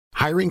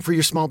Hiring for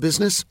your small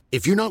business?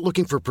 If you're not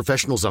looking for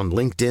professionals on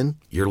LinkedIn,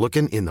 you're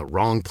looking in the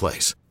wrong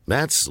place.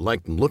 That's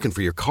like looking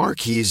for your car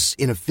keys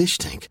in a fish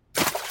tank.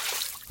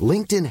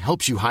 LinkedIn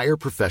helps you hire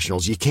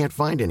professionals you can't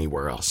find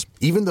anywhere else,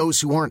 even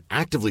those who aren't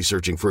actively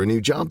searching for a new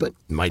job but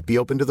might be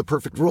open to the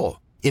perfect role.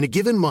 In a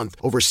given month,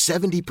 over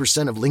 70%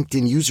 of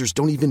LinkedIn users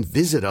don't even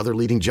visit other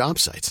leading job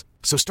sites.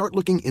 So start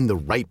looking in the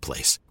right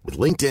place. With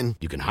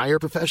LinkedIn, you can hire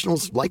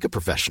professionals like a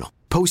professional.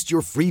 Post your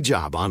free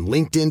job on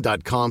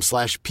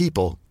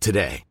linkedin.com/people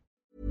today.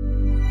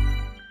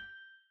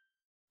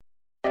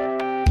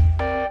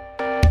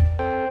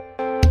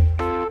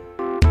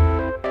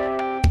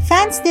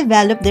 Fans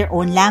develop their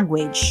own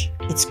language.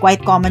 It's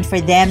quite common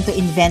for them to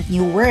invent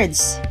new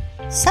words.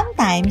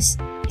 Sometimes,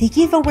 they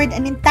give a word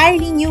an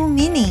entirely new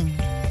meaning.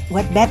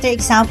 What better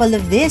example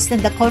of this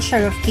than the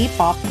culture of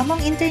K-pop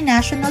among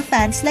international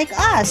fans like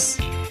us?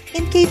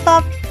 In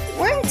K-pop,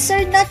 words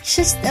are not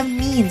just a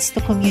means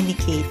to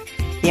communicate.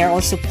 They are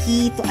also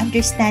key to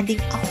understanding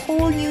a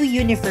whole new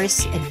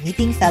universe and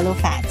meeting fellow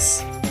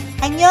fans.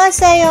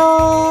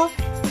 Annyeonghaseyo!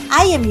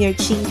 I am your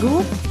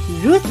Chingu,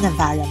 Ruth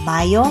Navarra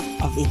Mayo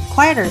of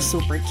Inquirer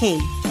Super K,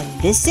 and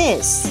this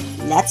is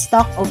Let's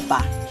Talk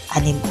Oppa,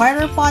 an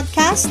Inquirer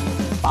podcast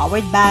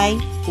powered by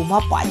Puma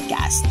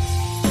Podcast.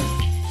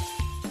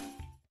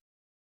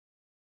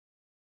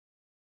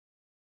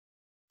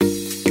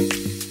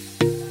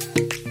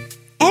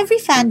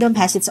 Every fandom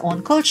has its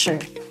own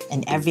culture,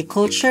 and every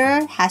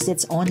culture has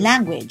its own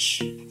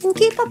language. And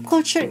K-pop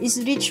culture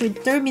is rich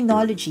with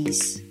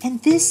terminologies,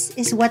 and this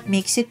is what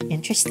makes it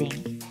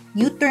interesting.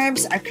 New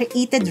terms are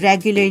created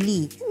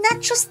regularly, not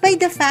just by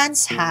the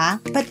fans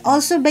but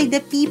also by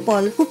the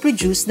people who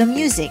produce the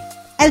music.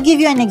 I'll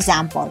give you an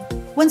example.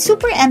 When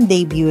Super M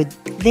debuted,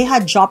 they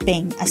had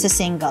Jopping as a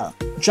single.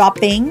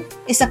 Jopping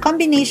is a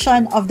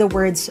combination of the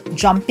words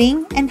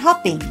jumping and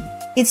hopping.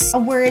 It's a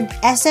word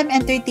SM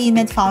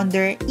Entertainment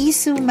founder Lee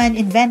Soo-man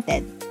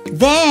invented.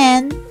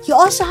 Then, you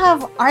also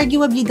have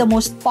arguably the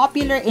most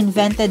popular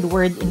invented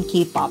word in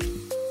K-pop.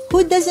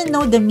 Who doesn't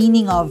know the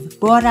meaning of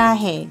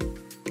borahae?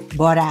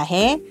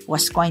 Borahae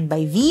was coined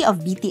by V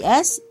of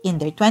BTS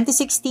in their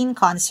 2016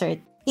 concert,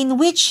 in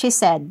which he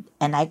said,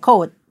 and I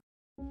quote,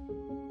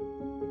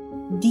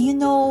 "Do you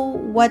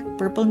know what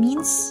purple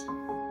means?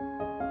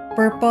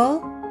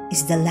 Purple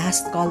is the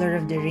last color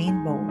of the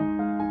rainbow.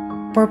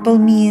 Purple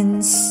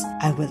means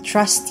I will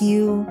trust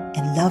you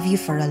and love you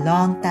for a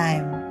long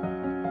time."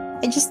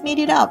 I just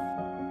made it up.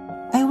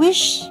 I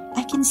wish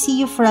I can see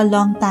you for a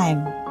long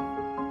time.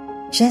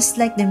 Just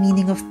like the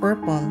meaning of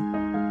purple.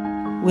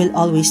 We'll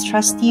always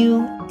trust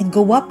you and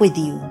go up with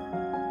you.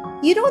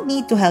 You don't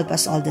need to help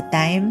us all the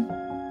time.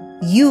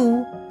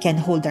 You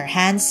can hold our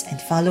hands and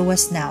follow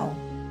us now.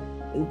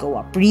 We'll go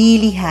up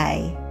really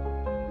high.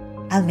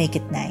 I'll make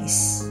it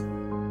nice.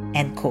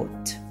 End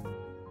quote.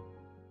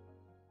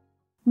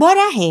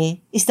 Borahae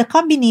is the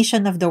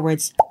combination of the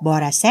words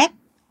borasek,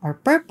 or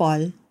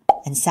purple,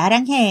 and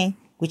saranghae,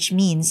 which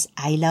means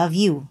I love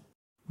you.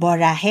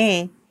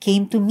 Borahae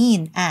came to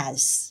mean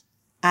as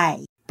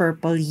I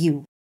purple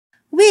you,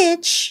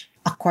 which,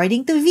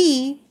 according to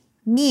V,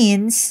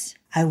 means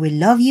I will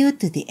love you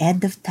to the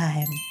end of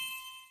time.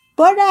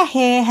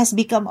 Borahae has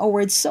become a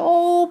word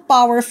so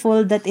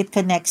powerful that it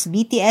connects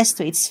BTS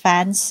to its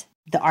fans,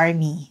 the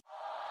ARMY.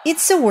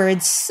 It's a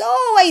word so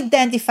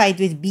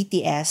identified with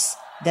BTS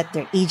that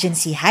their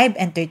agency Hybe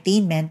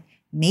Entertainment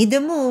made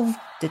the move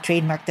to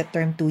trademark the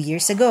term 2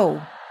 years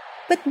ago.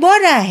 But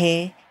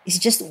borahae is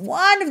just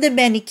one of the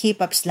many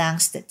K-pop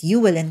slangs that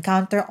you will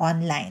encounter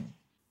online.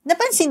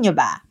 Napansin nyo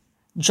ba?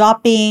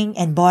 Jopping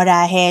and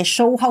borahae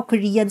show how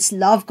Koreans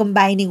love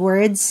combining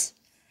words.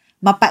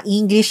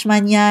 Mapa-English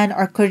man yan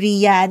or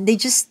Korean, they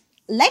just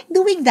like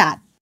doing that.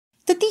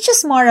 To teach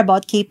us more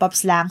about K-pop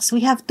slangs,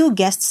 we have 2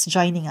 guests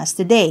joining us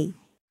today.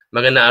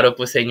 Magandang araw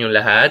po sa inyong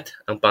lahat.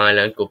 Ang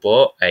pangalan ko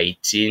po ay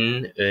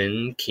Jin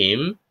Eun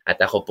Kim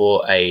at ako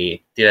po ay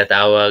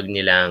tinatawag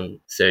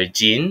nilang Sir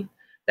Jin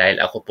dahil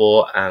ako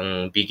po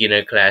ang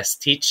beginner class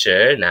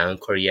teacher ng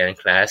Korean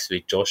class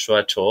with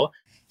Joshua Cho.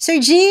 Sir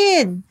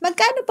Jin,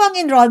 magkano po ang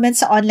enrollment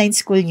sa online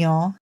school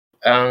nyo?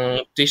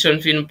 Ang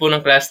tuition fee po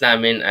ng class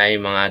namin ay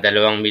mga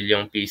 2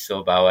 milyong piso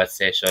bawat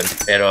session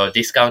pero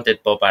discounted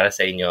po para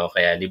sa inyo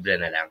kaya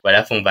libre na lang.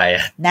 Wala pong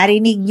bayad.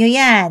 Narinig nyo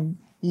yan.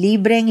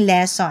 Libreng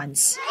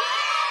lessons.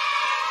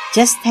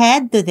 Just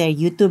head to their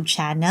YouTube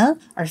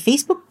channel or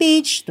Facebook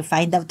page to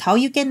find out how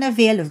you can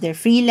avail of their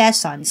free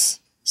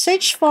lessons.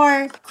 Search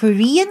for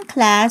Korean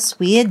Class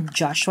with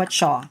Joshua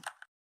Cho.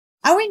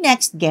 Our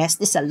next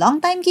guest is a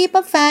longtime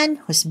K-pop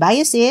fan whose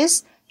bias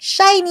is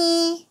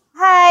SHINee.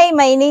 Hi,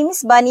 my name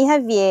is Bunny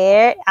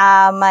Javier.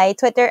 My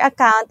Twitter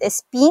account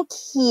is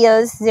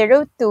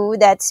PinkHeels02.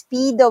 That's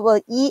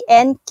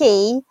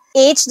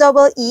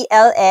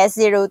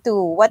PENKHEELS02.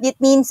 What it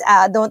means,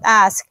 don't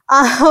ask.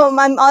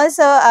 I'm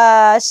also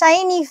a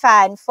SHINee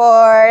fan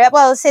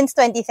since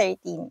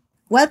 2013.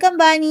 Welcome,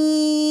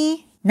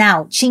 Bunny!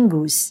 Now,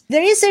 Chingus,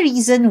 there is a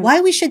reason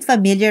why we should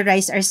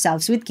familiarize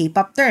ourselves with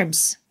K-pop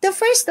terms. The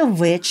first of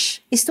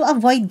which is to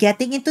avoid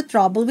getting into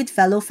trouble with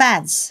fellow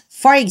fans.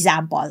 For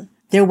example,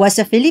 there was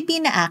a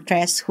Filipina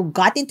actress who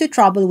got into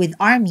trouble with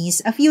armies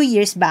a few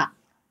years back.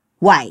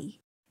 Why?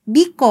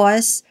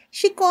 Because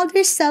she called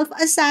herself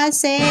a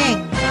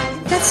saseng.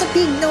 That's a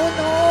big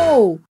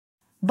no-no.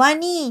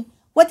 Bunny,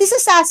 what is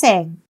a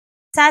saseng?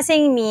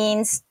 Saseng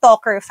means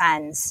stalker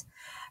fans.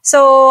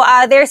 So,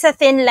 there's a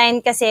thin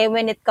line kasi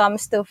when it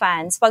comes to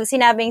fans. Pag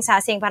sinabing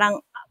saseng, parang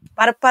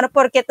para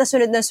porket na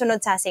sunod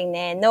saseng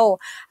na. No.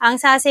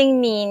 Ang saseng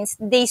means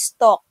they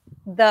stalk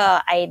the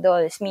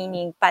idols,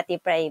 meaning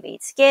pati private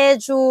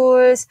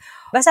schedules,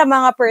 basta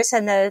mga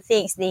personal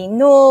things. They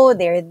know,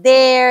 they're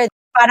there.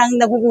 Parang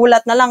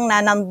nagugulat na lang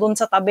na nandun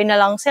sa tabi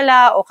na lang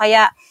sila o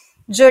kaya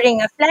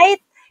during a flight,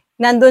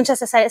 nandun siya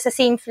sa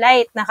same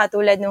flight na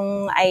katulad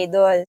ng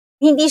idol.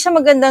 Hindi siya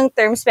magandang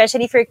term,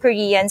 especially for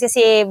Koreans,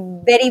 kasi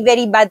very,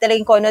 very bad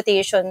talagang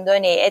connotation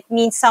doon eh. It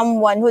means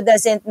someone who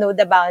doesn't know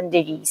the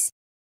boundaries.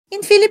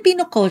 In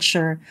Filipino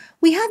culture,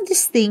 we have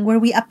this thing where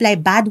we apply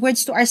bad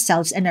words to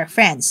ourselves and our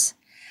friends.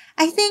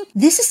 I think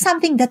this is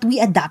something that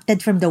we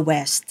adopted from the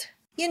West.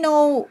 You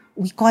know,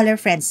 we call our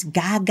friends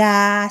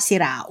gaga,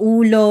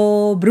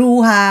 siraulo,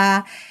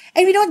 bruja,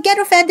 and we don't get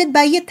offended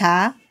by it,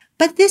 ha?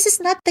 But this is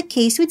not the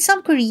case with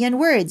some Korean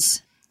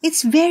words.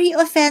 It's very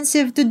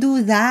offensive to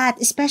do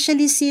that,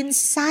 especially since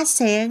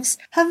sasengs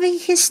have a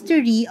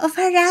history of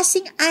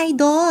harassing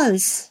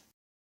idols.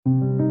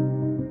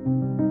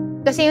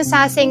 Kasi yung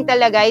saseng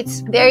talaga,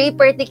 it's very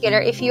particular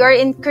if you are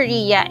in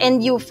Korea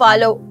and you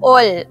follow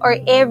all or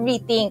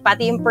everything,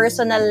 pati yung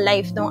personal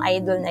life ng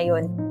idol na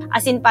yun.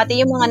 As in,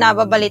 pati yung mga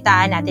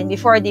nababalitaan natin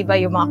before, di ba,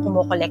 yung mga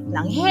kumukolekt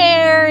ng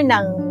hair,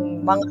 ng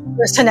mga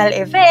personal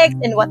effects,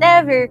 and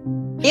whatever.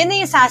 Yun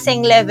na yung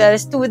saseng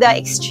levels to the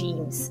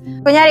extremes.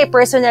 Kunyari,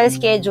 personal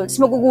schedules,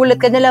 magugulat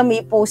ka na lang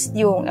may post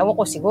yung, ewan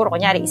ko siguro,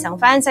 kunyari,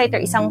 isang fan site or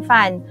isang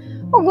fan,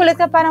 magugulat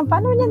ka parang,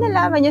 paano niya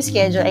nalaman yung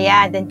schedule?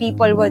 Ayan, then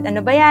people would,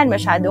 ano ba yan,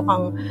 masyado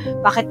kang,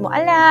 bakit mo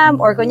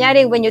alam? Or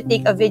kunyari, when you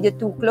take a video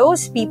too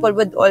close, people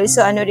would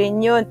also, ano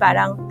rin yun,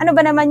 parang, ano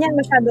ba naman yan,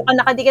 masyado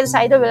kang nakadikit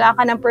sa idol, wala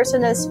ka ng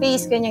personal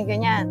space,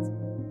 ganyan-ganyan.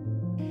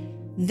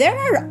 There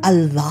are a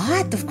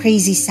lot of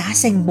crazy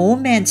saseng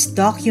moments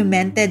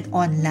documented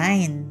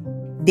online.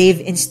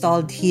 They've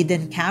installed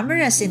hidden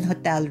cameras in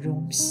hotel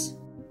rooms.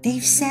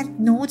 They've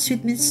sent notes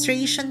with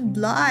menstruation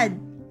blood.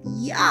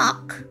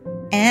 Yuck!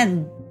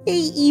 And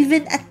they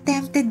even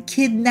attempted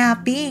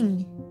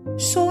kidnapping.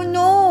 So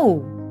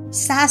no!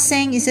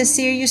 Saseng is a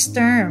serious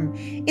term.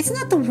 It's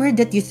not a word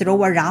that you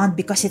throw around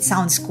because it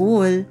sounds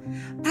cool.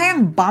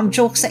 Parang bomb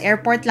joke sa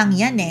airport lang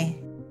yan eh.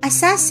 A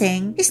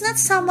saseng is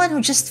not someone who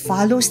just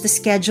follows the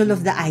schedule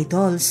of the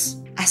idols.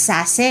 A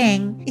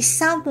saseng is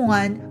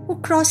someone who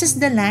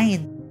crosses the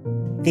line.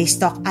 They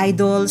stalk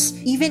idols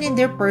even in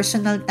their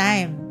personal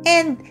time,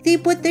 and they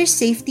put their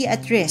safety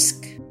at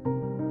risk.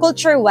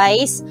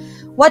 Culture-wise,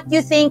 what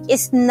you think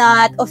is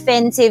not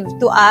offensive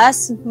to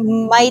us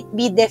might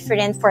be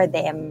different for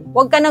them.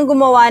 Huwag ka nang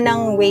gumawa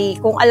ng way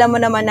kung alam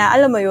mo naman na,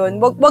 alam mo yun,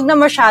 wag na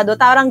masyado,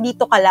 tarang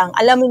dito ka lang,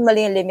 alam mo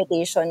mali yung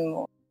limitation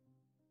mo.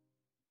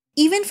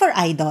 Even for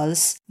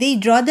idols, they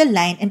draw the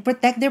line and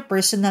protect their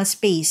personal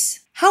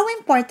space. How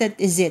important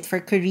is it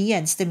for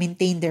Koreans to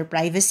maintain their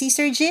privacy,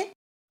 Sir Jin?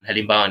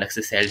 Halimbawa,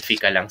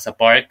 nagsiselfie ka lang sa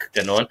park,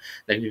 ganun,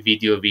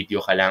 nag-video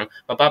ka lang,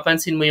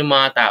 mapapansin mo yung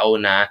mga tao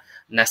na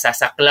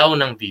nasasaklaw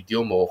ng video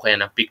mo o kaya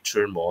ng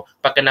picture mo.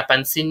 Pagka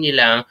napansin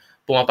nilang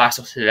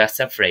pumapasok sila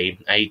sa frame,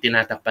 ay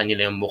tinatapan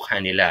nila yung mukha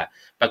nila.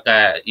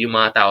 Pagka yung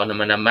mga tao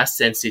naman na mas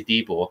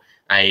sensitibo,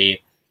 ay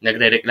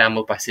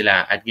nagrereklamo pa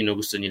sila at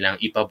ginugusto nilang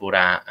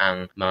ipabura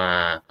ang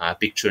mga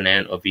picture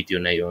na yun o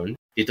video na yun.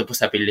 Dito po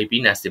sa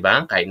Pilipinas, di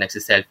ba? Kahit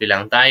nagsiselfie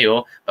lang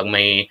tayo, pag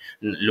may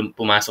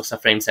pumasok sa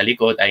frame sa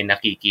likod ay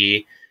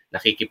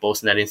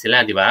nakikipost na rin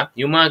sila, di ba?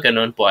 Yung mga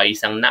ganun po ay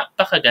isang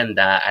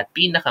napakaganda at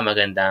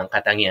pinakamagandang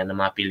katangian ng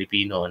mga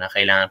Pilipino na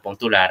kailangan pong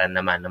tularan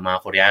naman ng mga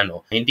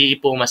Koreano. Hindi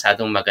po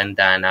masyadong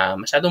maganda na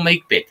masyadong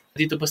maigpit.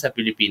 Dito po sa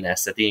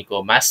Pilipinas, sa tingin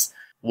ko, mas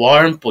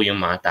warm po yung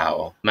mga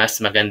tao.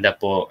 Mas maganda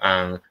po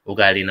ang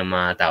ugali ng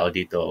mga tao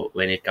dito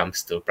when it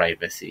comes to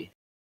privacy.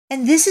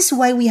 And this is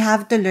why we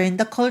have to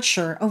learn the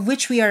culture of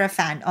which we are a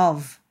fan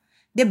of.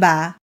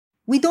 Diba?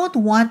 We don't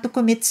want to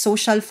commit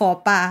social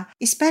faux pas,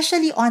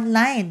 especially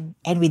online.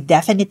 And we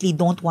definitely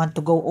don't want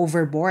to go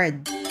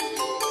overboard.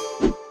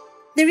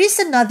 There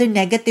is another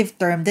negative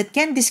term that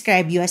can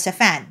describe you as a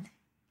fan.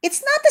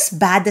 It's not as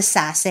bad as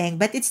saseng,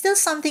 but it's still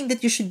something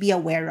that you should be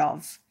aware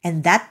of.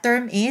 And that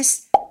term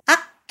is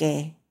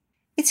akke.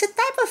 It's a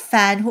type of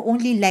fan who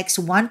only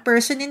likes one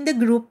person in the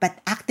group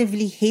but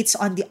actively hates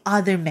on the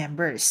other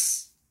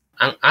members.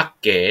 Ang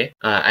akke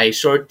ay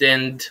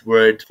shortened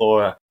word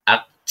for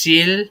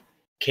akchil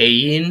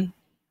kein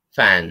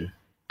fan.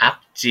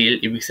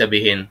 Akchil, ibig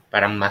sabihin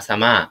parang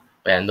masama,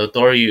 kaya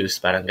notorious,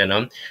 parang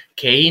ganon.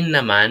 Kein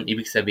naman,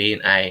 ibig sabihin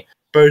ay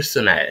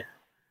personal.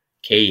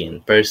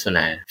 Kein,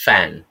 personal.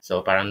 Fan.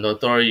 So parang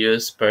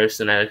notorious,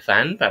 personal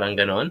fan, parang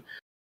ganon.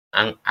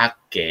 Ang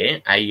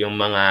akke ay yung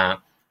mga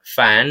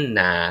fan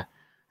na,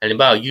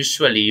 halimbawa,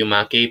 usually yung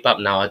mga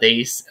K-pop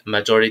nowadays,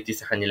 majority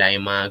sa kanila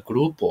yung mga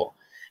grupo.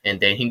 And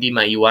then, hindi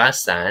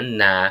maiwasan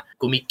na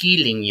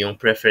kumikiling yung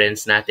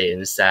preference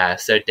natin sa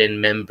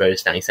certain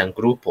members ng isang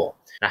grupo.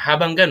 Na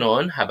habang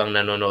ganon, habang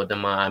nanonood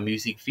ng mga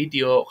music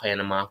video, kaya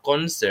ng mga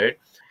concert,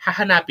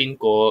 hahanapin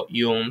ko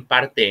yung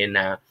parte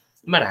na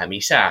marami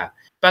siya.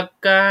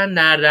 Pagka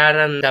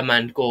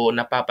nararamdaman ko,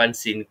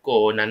 napapansin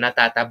ko na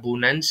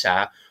natatabunan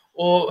siya,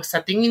 o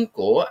sa tingin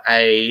ko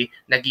ay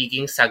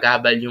nagiging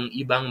sagabal yung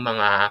ibang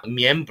mga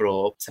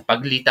miyembro sa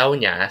paglitaw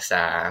niya sa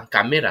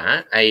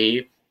camera,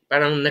 ay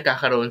parang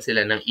nagkakaroon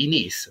sila ng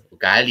inis o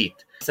galit.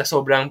 Sa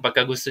sobrang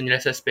pagkagusto nila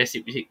sa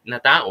specific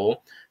na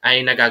tao,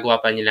 ay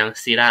nagagawa pa nilang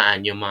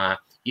siraan yung mga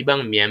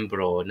ibang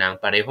miyembro ng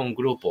parehong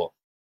grupo.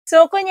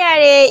 So,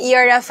 kunyari,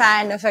 you're a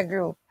fan of a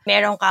group.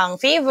 Meron kang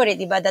favorite,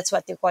 diba? That's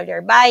what you call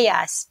your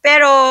bias.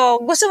 Pero,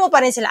 gusto mo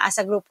pa rin sila as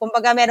a group.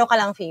 Kumbaga, meron ka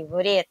lang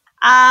favorite.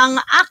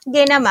 Ang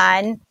akge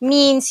naman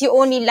means you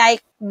only like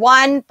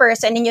one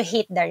person and you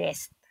hate the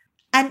rest.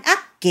 An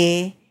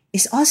akge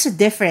is also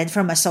different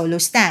from a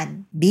solo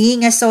stan.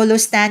 Being a solo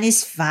stan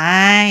is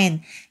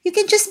fine. You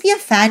can just be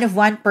a fan of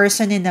one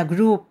person in a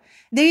group.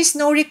 There is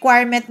no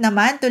requirement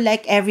naman to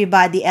like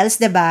everybody else,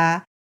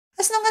 diba?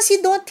 As long as you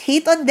don't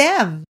hate on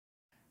them.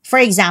 For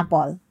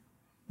example,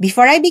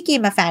 before I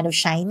became a fan of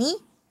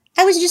SHINee,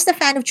 I was just a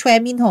fan of Choi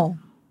Min-ho.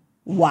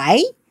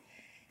 Why?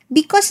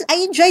 Because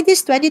I enjoyed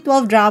this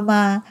 2012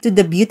 drama, To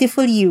the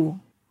Beautiful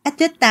You. At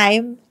the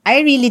time,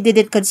 I really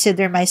didn't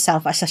consider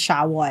myself as a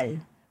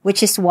shawol,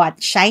 which is what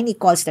SHINee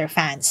calls their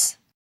fans.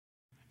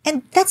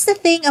 And that's the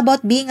thing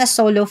about being a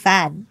solo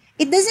fan.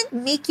 It doesn't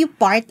make you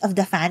part of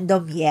the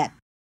fandom yet.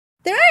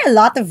 There are a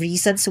lot of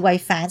reasons why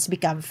fans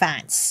become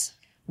fans.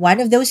 One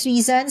of those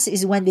reasons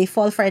is when they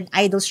fall for an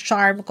idol's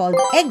charm called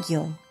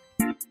aegyo.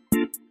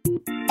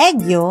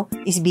 Aegyo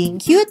is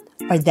being cute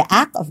or the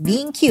act of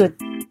being cute.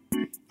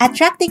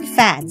 Attracting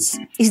fans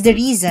is the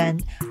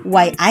reason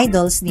why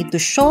idols need to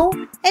show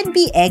and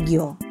be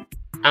aegyo.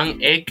 Ang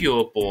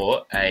aegyo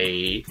po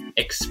ay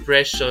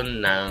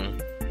expression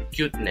ng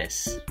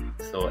cuteness.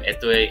 So,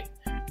 ito ay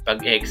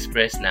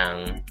pag-express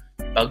ng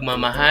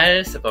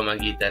pagmamahal sa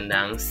pamagitan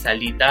ng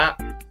salita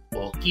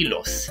o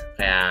kilos.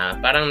 Kaya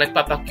parang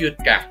nagpapakute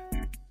ka.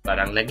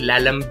 Parang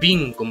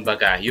naglalambing,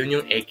 kumbaga.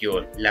 Yun yung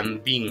aegyo,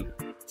 lambing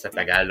sa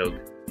Tagalog.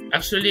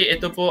 Actually,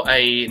 ito po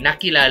ay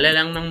nakilala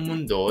lang ng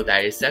mundo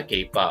dahil sa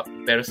K-pop.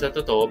 Pero sa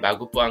totoo,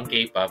 bago po ang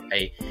K-pop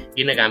ay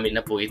ginagamit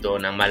na po ito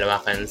ng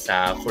malawakan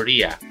sa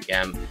Korea.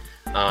 Kaya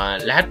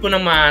lahat po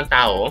ng mga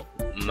tao,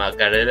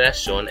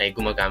 magkarelasyon ay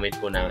gumagamit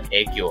po ng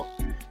aegyo.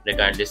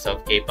 Regardless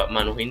of K-pop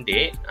man o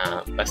hindi,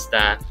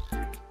 basta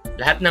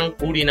lahat ng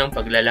uri ng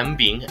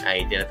paglalambing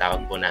ay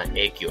tinatawag po na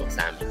aegyo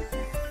sa amin.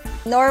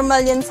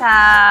 Normal yun sa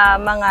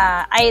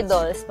mga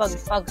idols.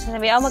 Pag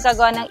sabi,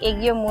 magkagawa ng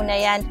aegyo muna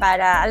yan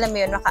para, alam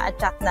mo yun,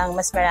 maka-attract ng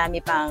mas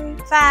marami pang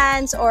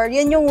fans, or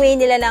yun yung way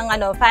nila ng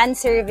fan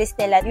service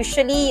nila.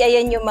 Usually,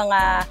 ayan yung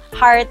mga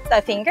heart,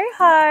 finger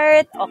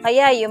heart, o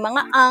kaya yung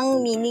mga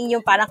meaning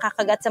yung parang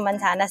kakagat sa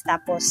mansanas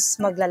tapos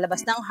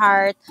maglalabas ng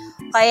heart.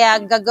 Kaya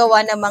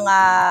gagawa ng mga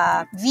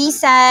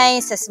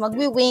V-signs, tas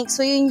magwi-wink.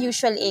 So, yun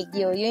usual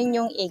aegyo. Yun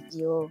yung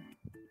aegyo.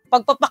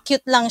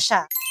 Pagpapakute lang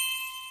siya.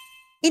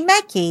 In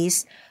my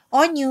case,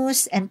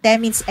 Onyus and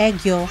Temin's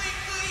aegyo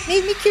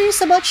made me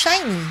curious about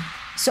SHINee.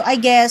 So I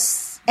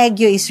guess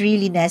aegyo is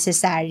really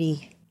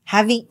necessary.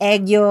 Having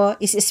aegyo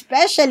is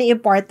especially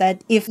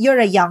important if you're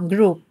a young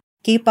group.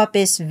 K-pop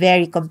is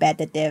very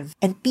competitive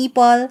and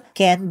people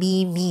can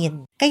be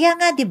mean. Kaya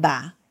nga 'di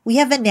ba? We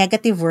have a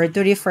negative word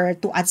to refer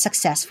to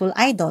unsuccessful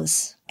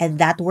idols. And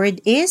that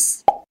word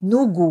is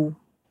nugu.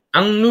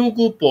 Ang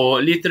nugu po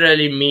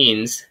literally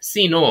means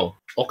sino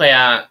o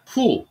kaya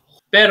who.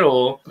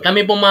 Pero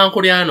kami pong mga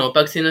Koreano,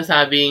 pag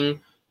sinasabing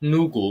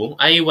nugu,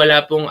 ay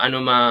wala pong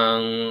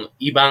anumang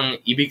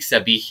ibang ibig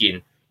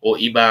sabihin o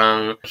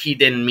ibang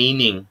hidden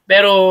meaning.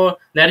 Pero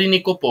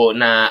narinig ko po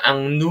na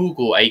ang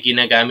nugu ay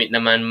ginagamit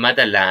naman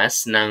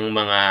madalas ng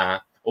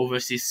mga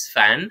overseas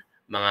fan,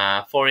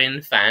 mga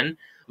foreign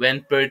fan,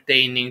 when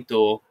pertaining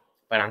to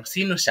parang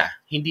sino siya,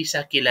 hindi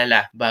siya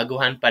kilala,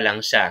 baguhan pa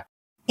lang siya.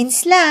 In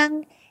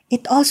slang,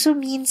 it also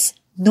means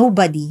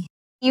nobody.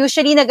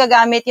 Usually,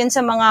 nagagamit yun sa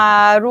mga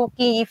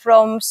rookie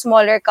from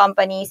smaller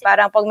companies.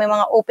 Parang pag may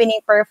mga opening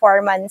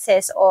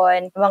performances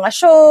on mga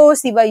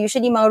shows, diba?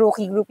 Usually, mga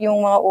rookie group yung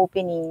mga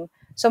opening.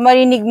 So,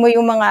 marinig mo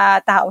yung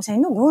mga taong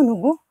sabi,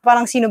 nugu.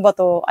 Parang sino ba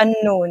to?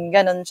 Unknown.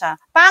 Ganon siya.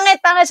 Pangit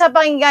sa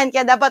pakinggan.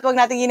 Kaya dapat wag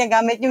natin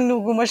ginagamit yung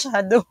nugu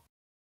masyado.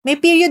 May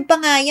period pa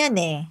nga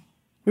yan eh.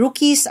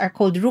 Rookies are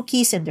called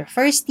rookies in their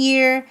first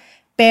year.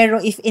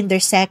 Pero if in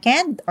their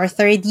second or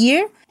third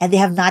year, and they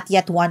have not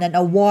yet won an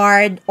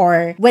award,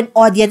 or when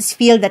audience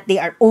feel that they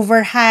are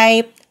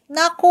overhyped,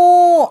 naku,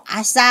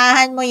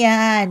 asahan mo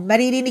yan.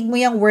 Maririnig mo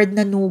yung word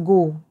na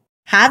nugu.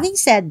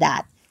 Having said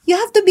that, you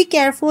have to be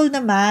careful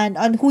naman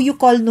on who you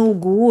call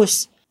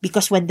nugus.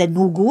 Because when the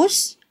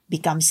nugus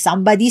become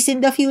somebodies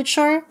in the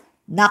future,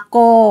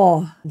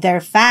 nako,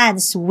 their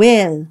fans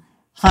will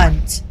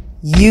hunt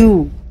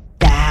you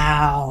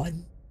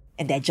down.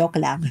 And then, joke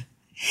lang.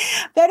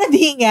 Pero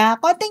di nga,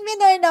 konting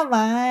minor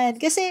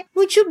naman. Kasi,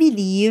 would you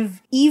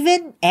believe,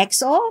 even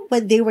EXO,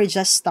 when they were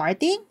just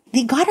starting,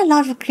 they got a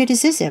lot of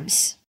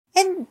criticisms.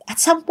 And at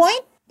some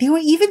point, they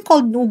were even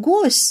called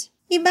nugus.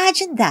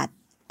 Imagine that.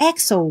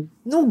 EXO,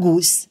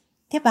 nugus.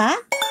 Diba?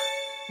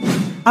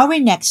 Our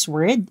next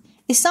word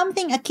is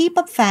something a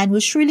K-pop fan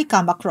will surely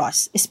come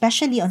across,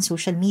 especially on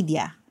social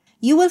media.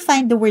 You will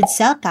find the word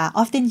selka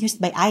often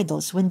used by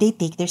idols when they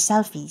take their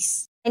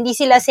selfies. Hindi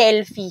sila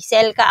selfie.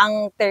 Selka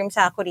ang term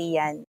sa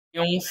Korean.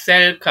 Yung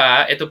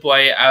selka, ito po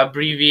ay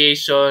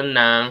abbreviation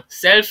ng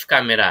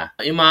self-camera.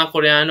 Yung mga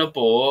Koreano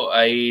po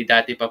ay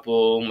dati pa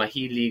pong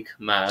mahilig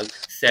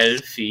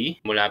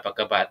mag-selfie mula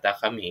pagkabata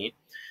kami.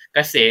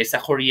 Kasi sa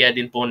Korea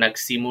din po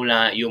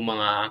nagsimula yung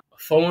mga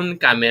phone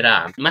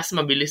camera. Mas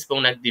mabilis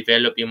pong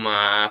nag-develop yung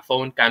mga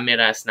phone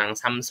cameras ng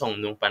Samsung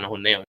nung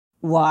panahon na yun.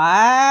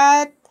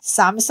 What?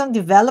 Samsung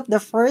developed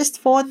the first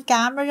phone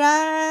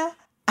camera?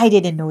 I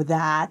didn't know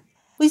that.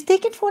 We've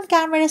taken phone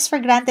cameras for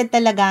granted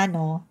talaga,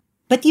 no?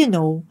 But you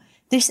know,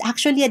 there's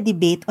actually a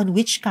debate on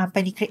which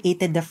company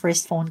created the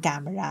first phone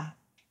camera.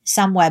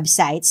 Some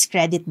websites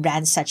credit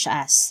brands such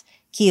as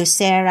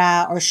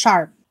Kyocera or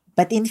Sharp.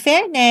 But in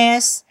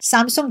fairness,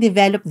 Samsung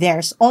developed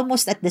theirs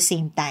almost at the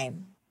same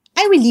time.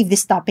 I will leave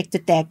this topic to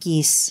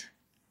techies.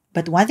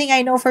 But one thing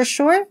I know for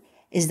sure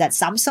is that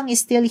Samsung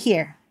is still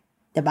here.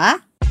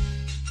 Diba?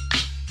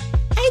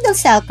 Idol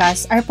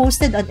selkas are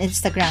posted on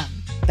Instagram,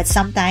 but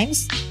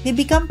sometimes they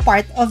become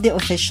part of the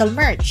official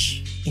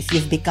merch. If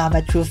you've become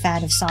a true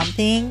fan of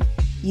something,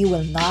 you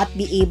will not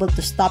be able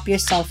to stop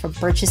yourself from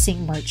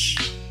purchasing merch.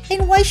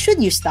 And why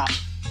should you stop?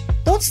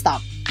 Don't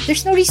stop.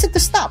 There's no reason to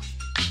stop.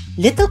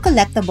 Little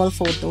collectible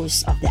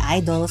photos of the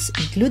idols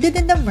included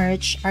in the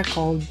merch are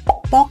called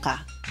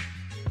Poka.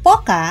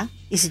 Poka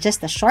is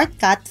just a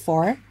shortcut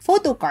for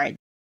photo card.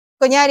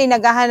 Kunyari,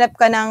 naghahanap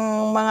ka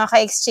ng mga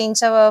ka-exchange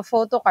sa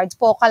photo cards,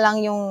 Poka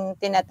lang yung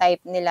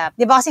tinatype nila.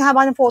 Di ba kasi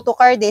haba ng photo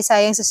card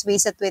sayang sa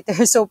space sa Twitter,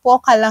 so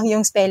Poka lang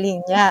yung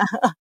spelling niya.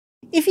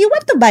 If you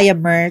want to buy a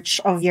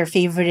merch of your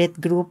favorite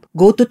group,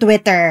 go to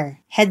Twitter.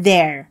 Head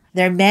there.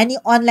 There are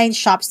many online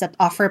shops that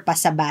offer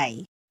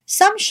pasabay.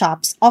 Some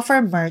shops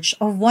offer merch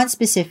of one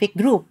specific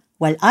group,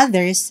 while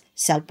others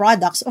sell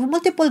products of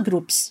multiple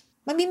groups.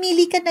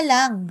 Mamimili ka na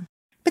lang.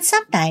 But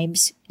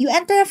sometimes, you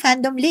enter a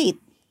fandom late.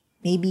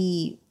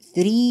 Maybe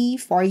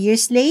 3-4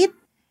 years late,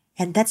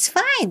 and that's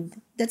fine.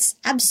 That's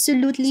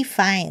absolutely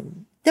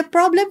fine. The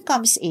problem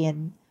comes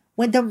in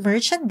when the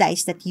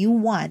merchandise that you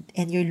want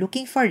and you're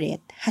looking for it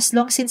has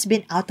long since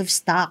been out of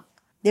stock.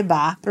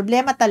 Diba?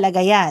 Problema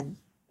talaga yan.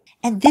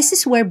 And this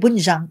is where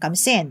bunjang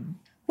comes in.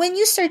 When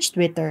you search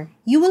Twitter,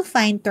 you will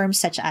find terms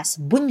such as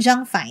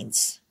bunjang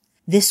finds.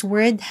 This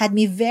word had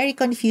me very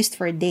confused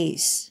for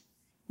days.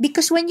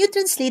 Because when you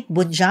translate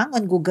bunjang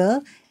on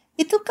Google,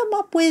 it will come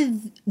up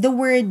with the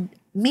word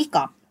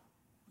makeup.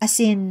 As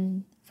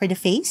in, for the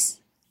face?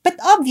 But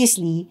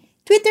obviously,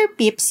 Twitter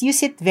peeps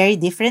use it very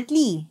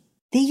differently.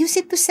 They use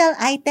it to sell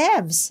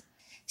items.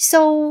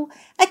 So,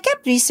 I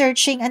kept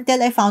researching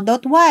until I found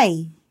out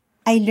why.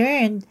 I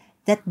learned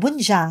that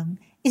bunjang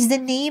is the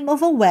name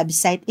of a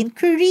website in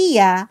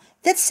Korea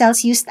that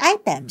sells used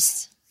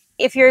items.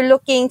 If you're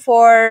looking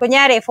for,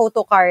 kunyari,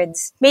 photo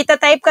cards, may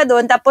tatype ka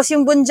doon, tapos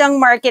yung bunjang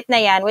market na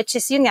yan, which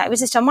is yun nga,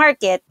 which is a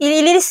market,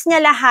 ililist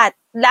niya lahat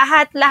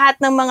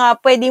ng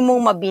mga pwede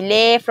mong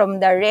mabili, from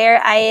the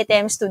rare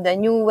items to the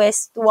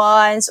newest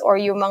ones, or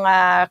yung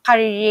mga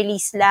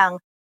ka-release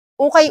lang.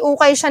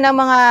 Ukay-ukay siya ng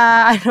mga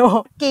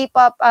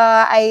K-pop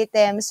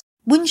items.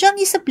 Bunjang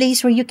is a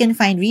place where you can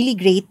find really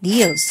great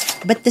deals,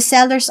 but the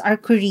sellers are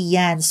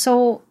Korean,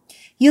 so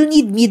you'll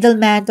need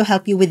middleman to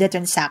help you with the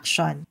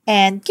transaction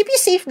and keep you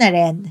safe na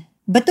rin.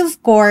 But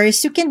of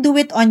course, you can do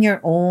it on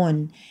your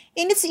own.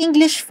 In its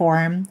English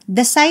form,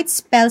 the site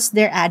spells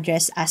their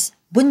address as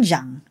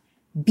bunjang.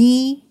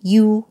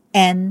 Bunjang.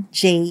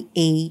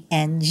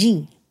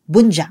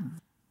 Bunjang.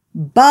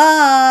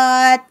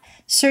 But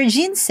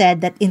Sergin said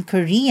that in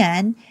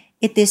Korean,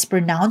 it is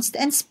pronounced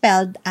and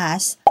spelled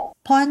as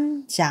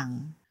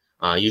ponjang.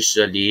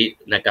 Usually,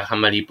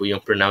 nagkakamali po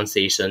yung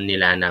pronunciation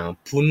nila ng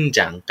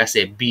punjang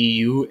kasi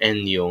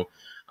B-U-N yung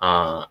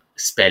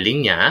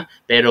spelling niya.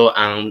 Pero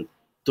ang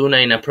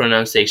tunay na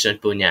pronunciation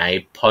po niya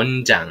ay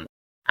ponjang.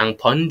 Ang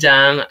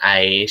ponjang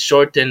ay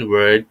shortened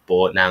word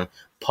po ng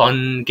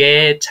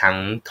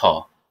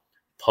번개장터.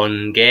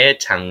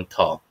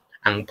 번개장터.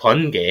 Ang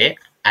번개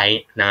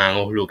ay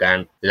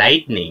nangangahulugan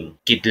lightning,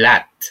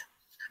 kidlat.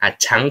 At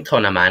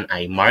장터 naman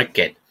ay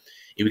market.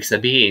 Ibig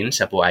sabihin,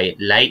 siya po ay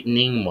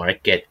lightning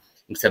market.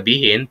 Ibig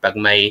sabihin, pag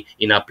may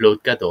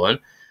in-upload ka doon,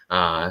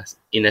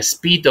 in a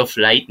speed of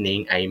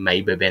lightning ay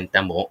may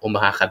bebenta mo o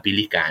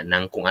makakabili ka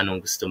ng kung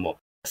anong gusto mo.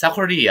 Sa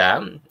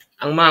Korea,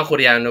 ang mga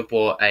Koreano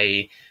po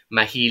ay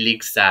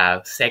mahilig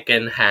sa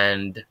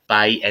second-hand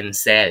buy and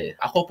sell.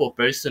 Ako po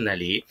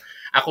personally,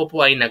 ako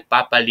po ay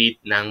nagpapalit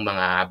ng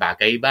mga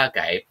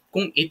bagay-bagay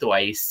kung ito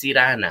ay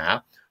sira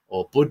na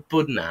o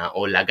pudpud na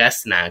o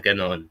lagas na,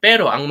 ganon.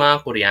 Pero ang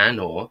mga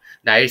Koreano,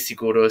 dahil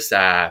siguro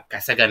sa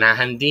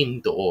kasaganahan din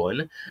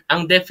doon,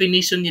 ang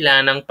definition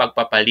nila ng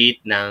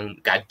pagpapalit ng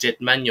gadget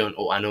man yon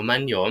o ano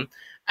man yon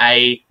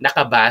ay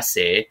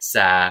nakabase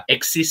sa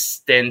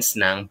existence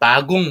ng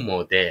bagong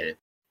model.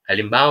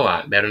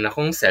 Halimbawa, meron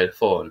akong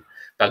cellphone.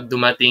 Pag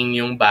dumating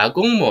yung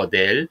bagong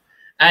model,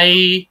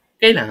 ay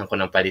kailangan ko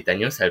nang palitan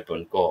yung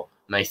cellphone ko.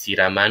 May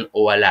sira man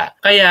o wala.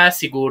 Kaya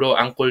siguro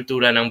ang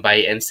kultura ng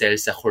buy and sell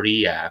sa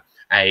Korea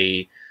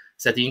ay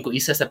sa tingin ko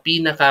isa sa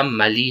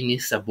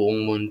pinakamalinis sa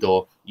buong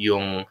mundo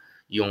yung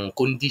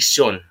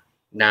kondisyon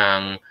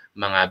ng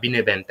mga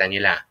binebenta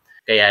nila.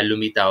 Kaya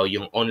lumitaw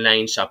yung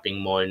online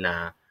shopping mall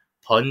na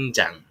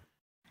Bunjang.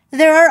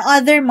 There are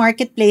other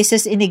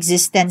marketplaces in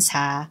existence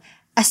ha.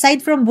 Aside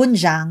from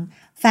Bunjang,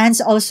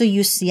 fans also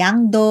use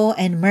Yangdo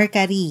and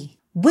Mercari.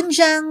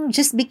 Bunjang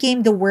just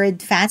became the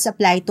word fans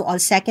apply to all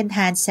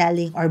second-hand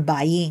selling or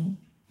buying.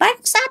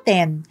 Parang sa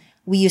atin,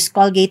 we use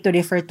Colgate to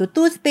refer to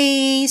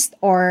toothpaste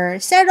or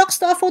Xerox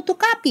to a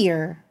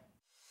photocopier.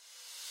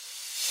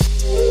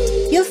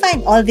 You'll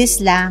find all these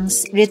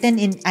slangs written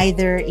in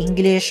either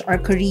English or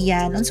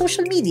Korean on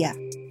social media.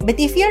 But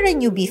if you're a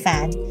newbie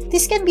fan,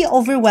 this can be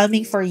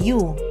overwhelming for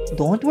you.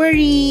 Don't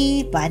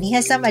worry, Bunny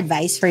has some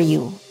advice for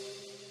you.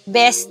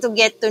 Best to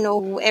get to know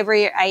whoever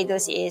your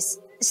idols is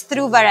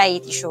through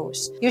variety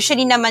shows.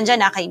 Usually naman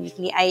dyan, kay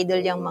Weekly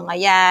Idol yung mga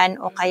yan,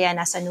 o kaya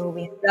nasa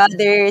Knowing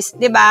Brothers,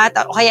 diba?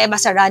 O kaya iba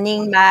sa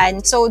Running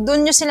Man. So,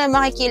 dun nyo sila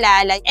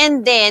makikilala.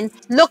 And then,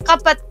 look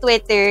up at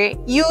Twitter,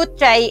 you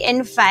try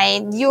and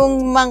find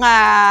yung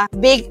mga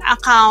big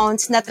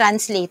accounts na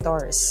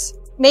translators.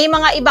 May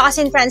mga iba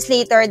kasing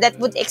translator that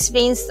would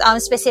explain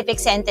specific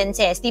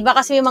sentences. Diba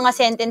kasi may mga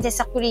sentences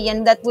sa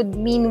Korean that would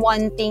mean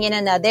one thing and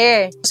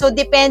another. So,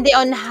 depende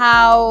on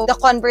how the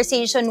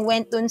conversation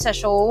went dun sa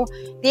show,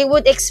 they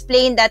would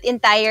explain that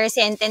entire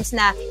sentence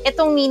na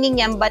itong meaning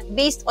yan, but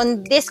based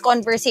on this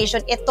conversation,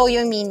 ito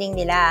yung meaning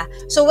nila.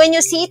 So, when you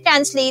see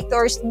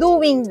translators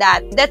doing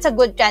that, that's a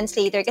good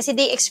translator kasi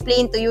they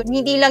explain to you,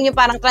 hindi lang yung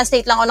parang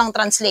translate lang o lang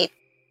translate.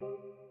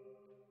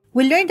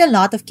 We learned a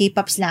lot of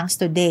K-pop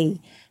slangs today.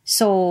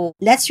 So,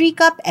 let's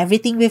recap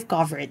everything we've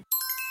covered.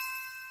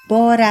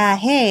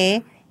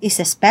 Borahae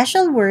is a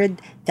special word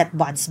that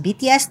bonds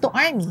BTS to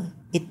ARMY.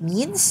 It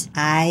means,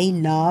 I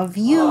love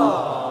you.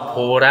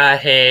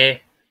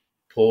 보라해,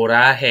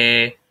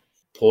 보라해,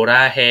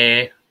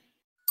 보라해.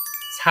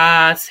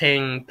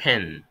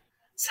 사생팬,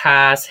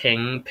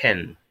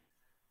 사생팬,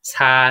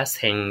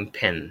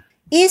 사생팬.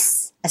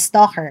 Is a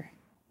stalker,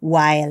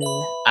 while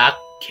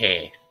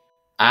악해,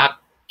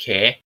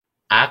 악해,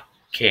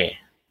 악해.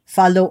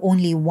 follow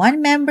only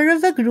one member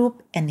of a group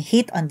and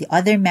hate on the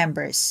other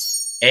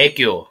members.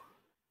 애교,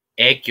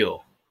 애교,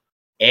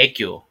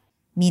 애교.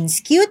 Means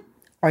cute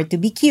or to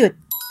be cute.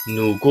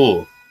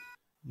 누구,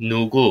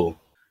 누구,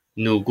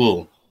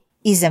 누구.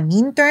 Is a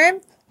mean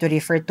term to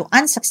refer to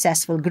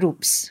unsuccessful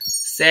groups.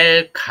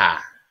 셀카,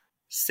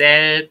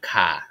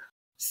 셀카,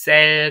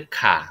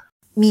 셀카.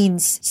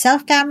 Means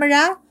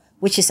self-camera,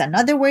 which is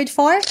another word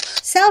for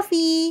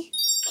selfie.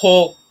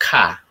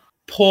 포카,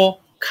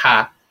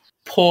 포카,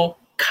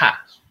 포카.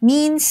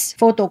 Means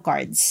photo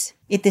cards.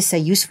 It is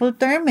a useful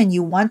term when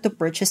you want to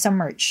purchase a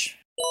merch.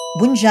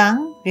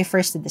 Bunjang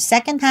refers to the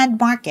second-hand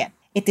market.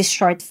 It is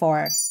short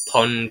for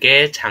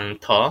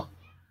번개장터,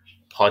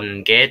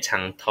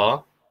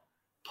 번개장터,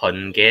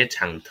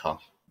 번개장터.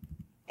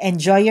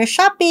 enjoy your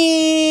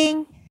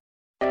shopping!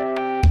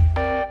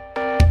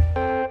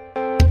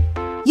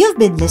 You've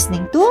been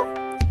listening to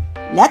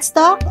Let's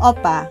Talk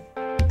Oppa,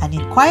 an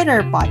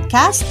Inquirer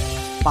podcast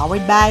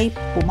powered by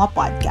Puma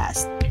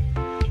Podcast.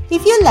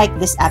 If you like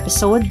this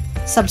episode,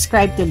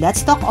 subscribe to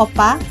Let's Talk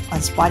Oppa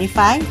on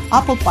Spotify,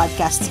 Apple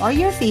Podcasts, or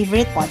your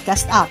favorite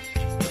podcast app.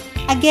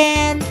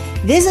 Again,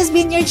 this has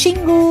been your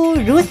Chingu,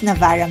 Ruth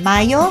Navarra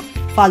Mayo.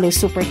 Follow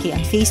Super K on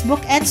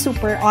Facebook and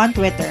Super on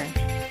Twitter.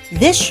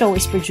 This show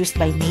is produced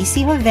by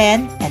Macy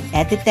Hoven and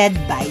edited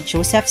by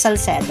Joseph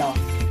Salcedo.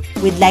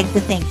 We'd like to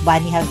thank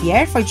Bunny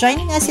Javier for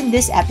joining us in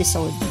this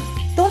episode.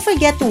 Don't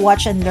forget to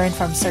watch and learn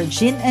from Sir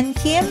Jin and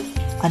Kim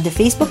on the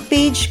Facebook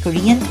page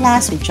Korean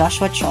Class with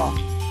Joshua Cho.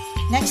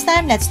 Next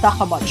time, let's talk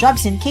about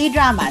jobs in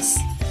K-dramas.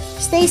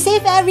 Stay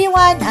safe,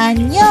 everyone!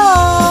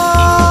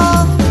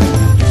 Annyeong!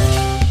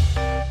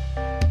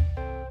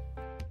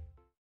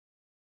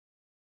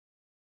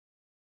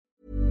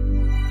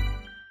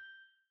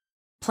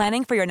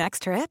 Planning for your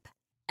next trip?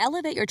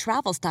 Elevate your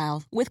travel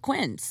style with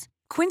Quince.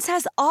 Quince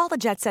has all the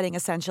jet-setting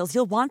essentials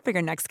you'll want for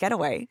your next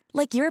getaway,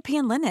 like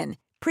European linen,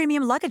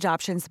 premium luggage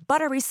options,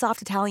 buttery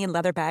soft Italian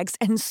leather bags,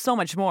 and so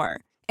much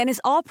more. And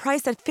is all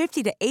priced at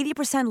 50 to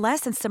 80%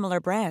 less than similar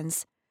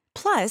brands.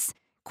 Plus,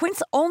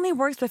 Quince only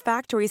works with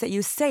factories that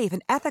use safe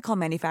and ethical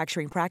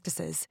manufacturing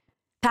practices.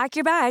 Pack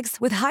your bags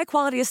with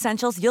high-quality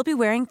essentials you'll be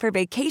wearing for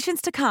vacations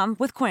to come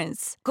with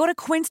Quince. Go to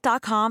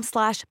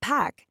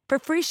quince.com/pack for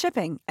free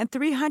shipping and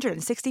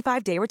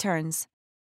 365-day returns.